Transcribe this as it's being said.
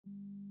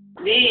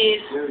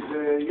These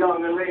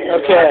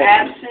Okay.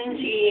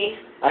 absentee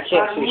I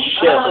can't see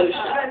shit.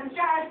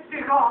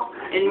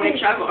 in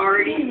which I've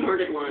already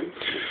snorted one.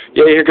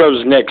 Yeah, here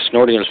goes Nick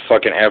snorting his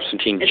fucking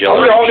absentee jello.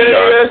 Are we all gonna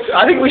do this?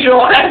 I think we should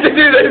all have to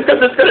do this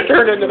because it's gonna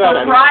turn into that.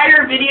 For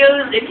prior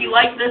videos, if you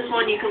like this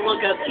one, you can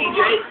look up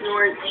TJ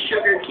Snorts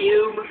Sugar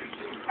Cube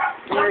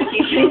or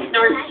TJ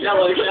Snorts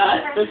Jello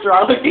Shot. Mr.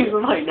 Arlington's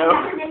in my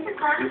nose.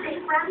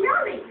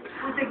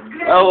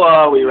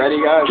 Oh, we ready,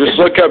 guys? Just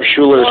look up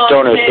Schuler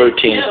Stoner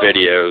 13's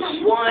videos.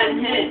 One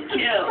hit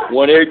kill.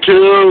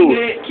 182.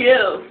 Hit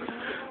kill.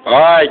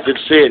 Alright, good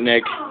to see it,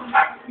 Nick.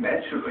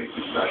 Naturally,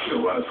 I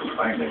sure was to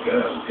find a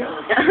girl.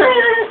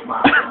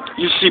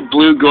 You see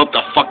Blue go up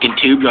the fucking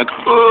tube, you're like,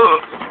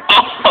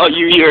 oh,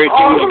 you hear it,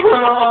 dude.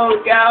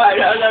 Oh, God,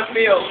 how's that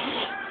feel?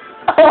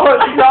 Oh, it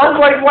sounds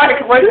like white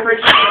for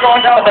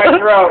going down my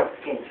throat.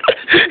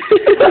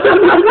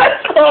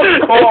 That's so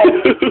cool.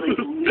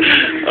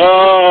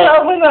 That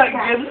was not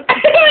good.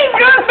 He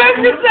goes back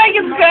for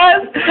seconds,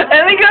 guys,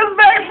 and he goes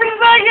back for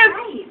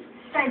seconds.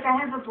 Guys, I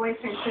have a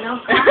boyfriend, so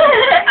don't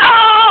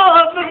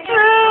Oh, the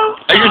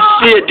tube. I just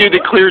see it, dude.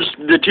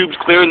 The tube's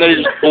clear, and then it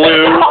just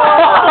blew.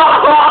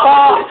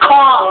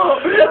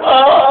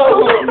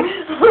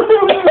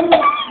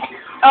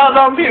 Oh,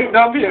 don't puke,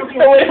 don't puke.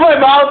 Wait, my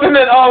mouth and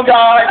then, oh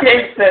God, I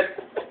taste it.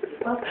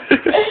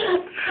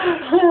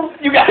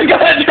 You guys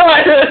gotta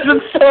try this,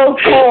 it's so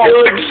cool. It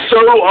looks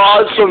so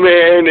awesome,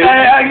 man.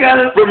 I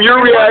gotta. From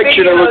your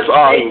reaction, it looks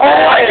awesome. Oh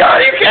my God,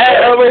 you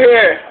can't. Over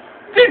here.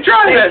 Dude,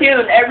 try Stay this.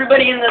 tuned.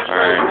 Everybody in this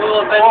room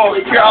will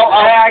eventually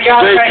I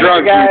got Stay it right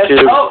drunk, here, guys. you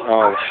two.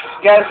 Oh.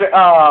 Guys,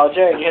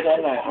 Jared, you hit that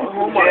night.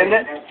 End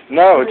it?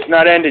 No, it's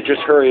not ended.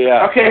 Just hurry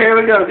up. Okay, here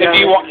we go, guys.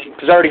 If you want,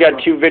 because I already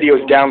got 2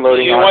 videos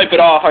downloading. You can wipe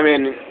it off, I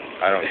mean.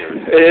 I don't give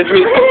a It is.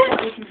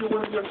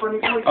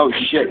 Oh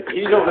shit!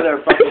 He's over there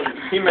fucking.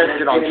 He missed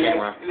it on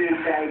camera.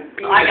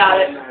 I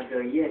got it.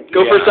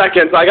 Go for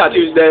seconds, I got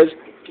Tuesdays.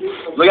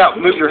 Look out!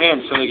 Move your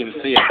hand so they can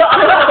see it.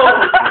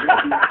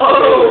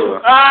 Oh!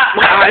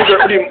 My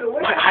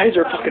eyes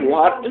are fucking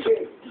what?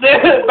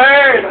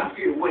 Burn!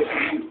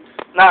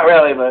 Not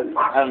really, but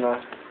I don't know.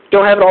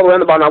 Don't have it all the way on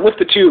the bottom. Now lift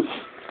the tube.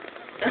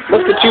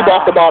 Lift the tube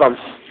off the bottom.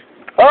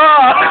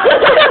 Oh!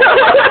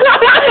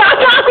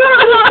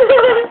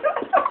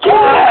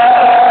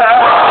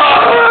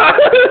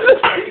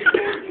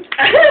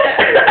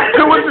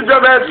 Who wants to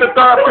dumbass the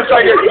top for a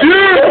second?